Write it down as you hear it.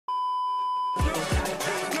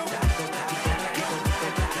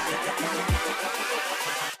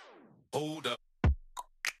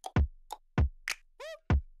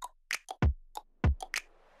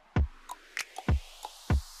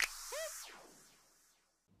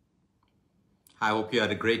I hope you had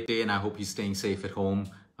a great day and I hope you're staying safe at home.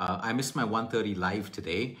 I missed my 1:30 live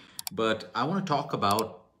today, but I want to talk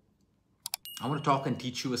and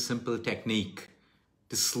teach you a simple technique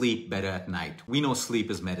to sleep better at night. We know sleep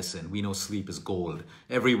is medicine. We know sleep is gold.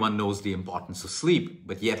 Everyone knows the importance of sleep,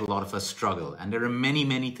 but yet a lot of us struggle. And there are many,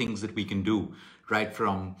 many things that we can do, right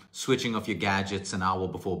from switching off your gadgets an hour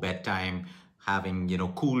before bedtime, having,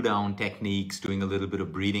 cool down techniques, doing a little bit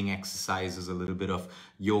of breathing exercises, a little bit of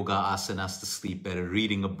yoga asanas to sleep better,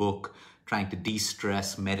 reading a book, trying to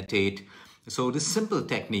de-stress, meditate. So this simple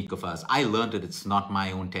technique of us, I learned it. It's not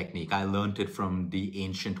my own technique. I learned it from the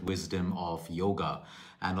ancient wisdom of yoga.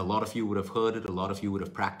 And a lot of you would have heard it. A lot of you would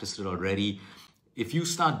have practiced it already. If you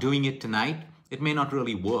start doing it tonight, it may not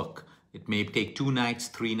really work. It may take 2 nights,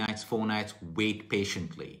 3 nights, 4 nights. Wait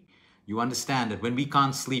patiently. You understand that when we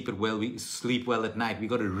can't sleep well at night, we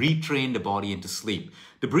got to retrain the body into sleep.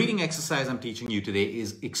 The breathing exercise I'm teaching you today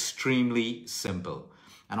is extremely simple.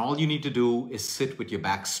 And all you need to do is sit with your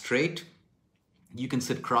back straight. You can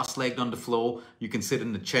sit cross-legged on the floor. You can sit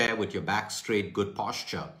in the chair with your back straight, good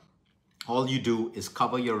posture. All you do is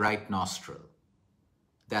cover your right nostril.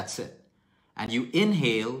 That's it. And you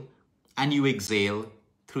inhale and you exhale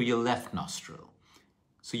through your left nostril.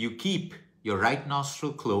 So you keep your right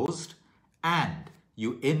nostril closed and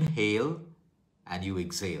you inhale and you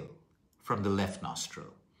exhale from the left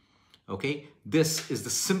nostril. Okay, this is the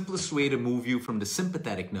simplest way to move you from the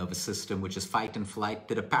sympathetic nervous system, which is fight and flight,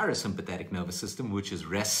 to the parasympathetic nervous system, which is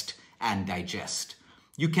rest and digest.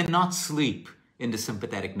 You cannot sleep in the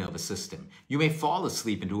sympathetic nervous system. You may fall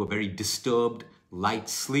asleep into a very disturbed, light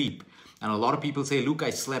sleep. And a lot of people say, Luke, I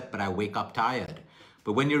slept, but I wake up tired.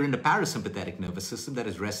 But when you're in the parasympathetic nervous system, that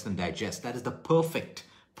is rest and digest. That is the perfect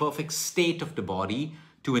state of the body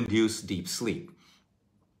to induce deep sleep.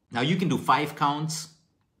 Now you can do 5 counts.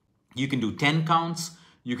 You can do 10 counts,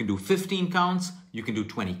 you can do 15 counts, you can do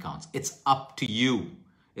 20 counts. It's up to you.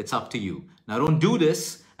 It's up to you. Now don't do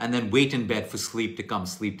this and then wait in bed for sleep to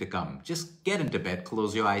come. Just get into bed,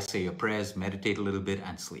 close your eyes, say your prayers, meditate a little bit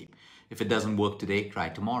and sleep. If it doesn't work today, try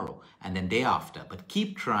tomorrow and then day after. But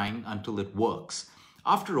keep trying until it works.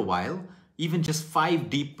 After a while, even just 5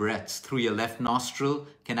 deep breaths through your left nostril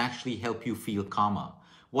can actually help you feel calmer.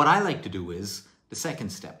 What I like to do is the second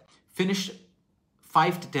step. Finish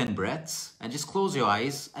 5 to 10 breaths and just close your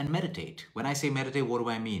eyes and meditate. When I say meditate, what do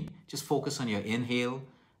I mean? Just focus on your inhale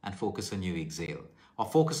and focus on your exhale. Or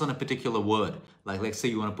focus on a particular word. Like let's say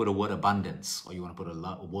you want to put a word abundance, or you want to put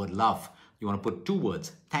a word love. You want to put 2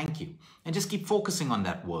 words, thank you. And just keep focusing on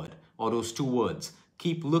that word or those 2 words.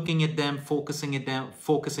 Keep looking at them, focusing on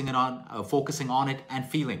it and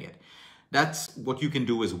feeling it. That's what you can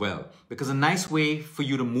do as well. Because a nice way for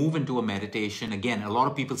you to move into a meditation, again, a lot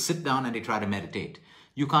of people sit down and they try to meditate.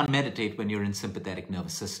 You can't meditate when you're in sympathetic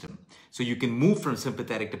nervous system. So you can move from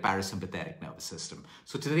sympathetic to parasympathetic nervous system.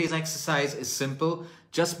 So today's exercise is simple,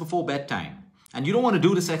 just before bedtime. And you don't want to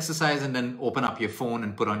do this exercise and then open up your phone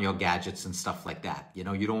and put on your gadgets and stuff like that. You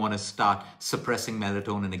don't want to start suppressing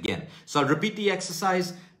melatonin again. So I'll repeat the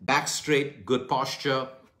exercise, back straight, good posture.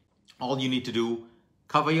 All you need to do,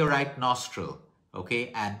 cover your right nostril,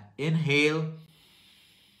 okay? And inhale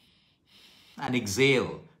and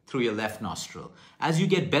exhale through your left nostril. As you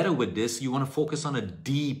get better with this, you want to focus on a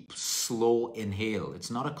deep, slow inhale.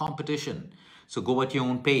 It's not a competition. So go at your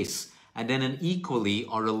own pace. And then an equally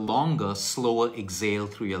or a longer, slower exhale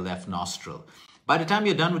through your left nostril. By the time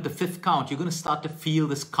you're done with the 5th count, you're going to start to feel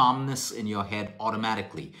this calmness in your head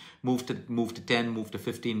automatically. Move to 10, move to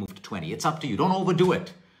 15, move to 20. It's up to you. Don't overdo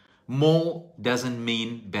it. More doesn't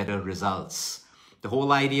mean better results. The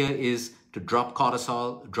whole idea is to drop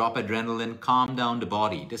cortisol, drop adrenaline, calm down the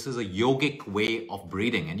body. This is a yogic way of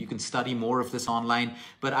breathing, and you can study more of this online,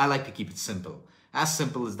 but I like to keep it simple. As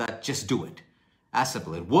simple as that, just do it. As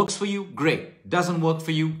simple. It works for you, great. Doesn't work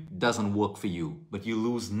for you, doesn't work for you. But you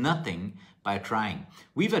lose nothing by trying.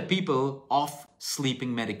 We've had people off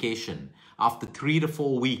sleeping medication after 3 to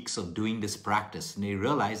 4 weeks of doing this practice, and they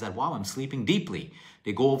realize that, wow, I'm sleeping deeply.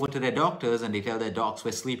 They go over to their doctors and they tell their docs,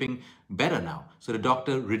 we're sleeping better now. So the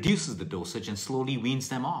doctor reduces the dosage and slowly weans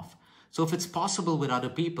them off. So if it's possible with other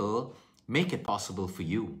people, make it possible for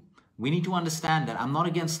you. We need to understand that I'm not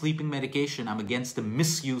against sleeping medication. I'm against the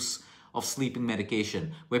misuse of sleeping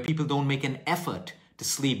medication, where people don't make an effort to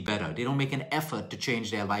sleep better. They don't make an effort to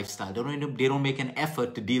change their lifestyle. They don't make an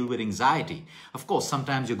effort to deal with anxiety. Of course,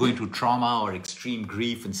 sometimes you're going through trauma or extreme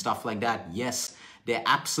grief and stuff like that. Yes, they're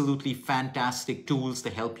absolutely fantastic tools to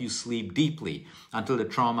help you sleep deeply until the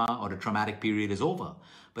trauma or the traumatic period is over.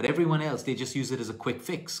 But everyone else, they just use it as a quick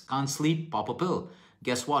fix. Can't sleep, pop a pill.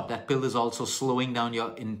 guess what? That pill is also slowing down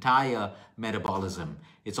your entire metabolism.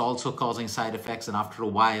 It's also causing side effects, and after a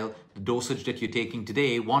while, the dosage that you're taking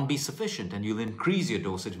today won't be sufficient, and you'll increase your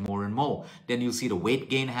dosage more and more. Then you'll see the weight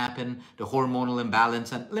gain happen, the hormonal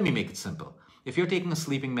imbalance, and let me make it simple. If you're taking a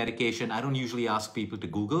sleeping medication, I don't usually ask people to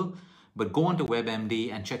Google, but go onto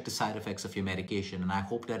WebMD and check the side effects of your medication. And I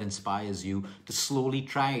hope that inspires you to slowly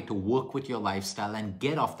try to work with your lifestyle and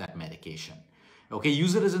get off that medication. Okay,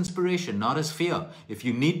 use it as inspiration, not as fear. If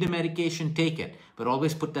you need the medication, take it. But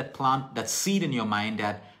always put that plant, that seed in your mind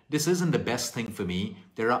that this isn't the best thing for me.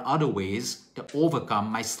 There are other ways to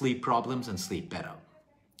overcome my sleep problems and sleep better.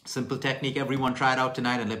 Simple technique, everyone try it out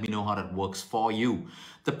tonight and let me know how that works for you.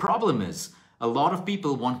 The problem is, a lot of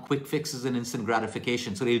people want quick fixes and instant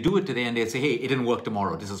gratification. So they do it today and they say, hey, it didn't work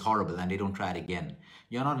tomorrow. This is horrible. And they don't try it again.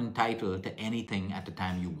 You're not entitled to anything at the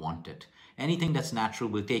time you want it. Anything that's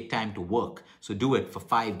natural will take time to work. So do it for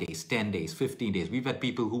 5 days, 10 days, 15 days. We've had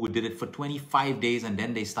people who did it for 25 days and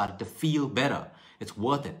then they started to feel better. It's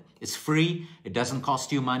worth it. It's free. It doesn't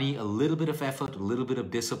cost you money. A little bit of effort, a little bit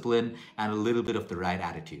of discipline, and a little bit of the right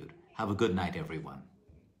attitude. Have a good night, everyone.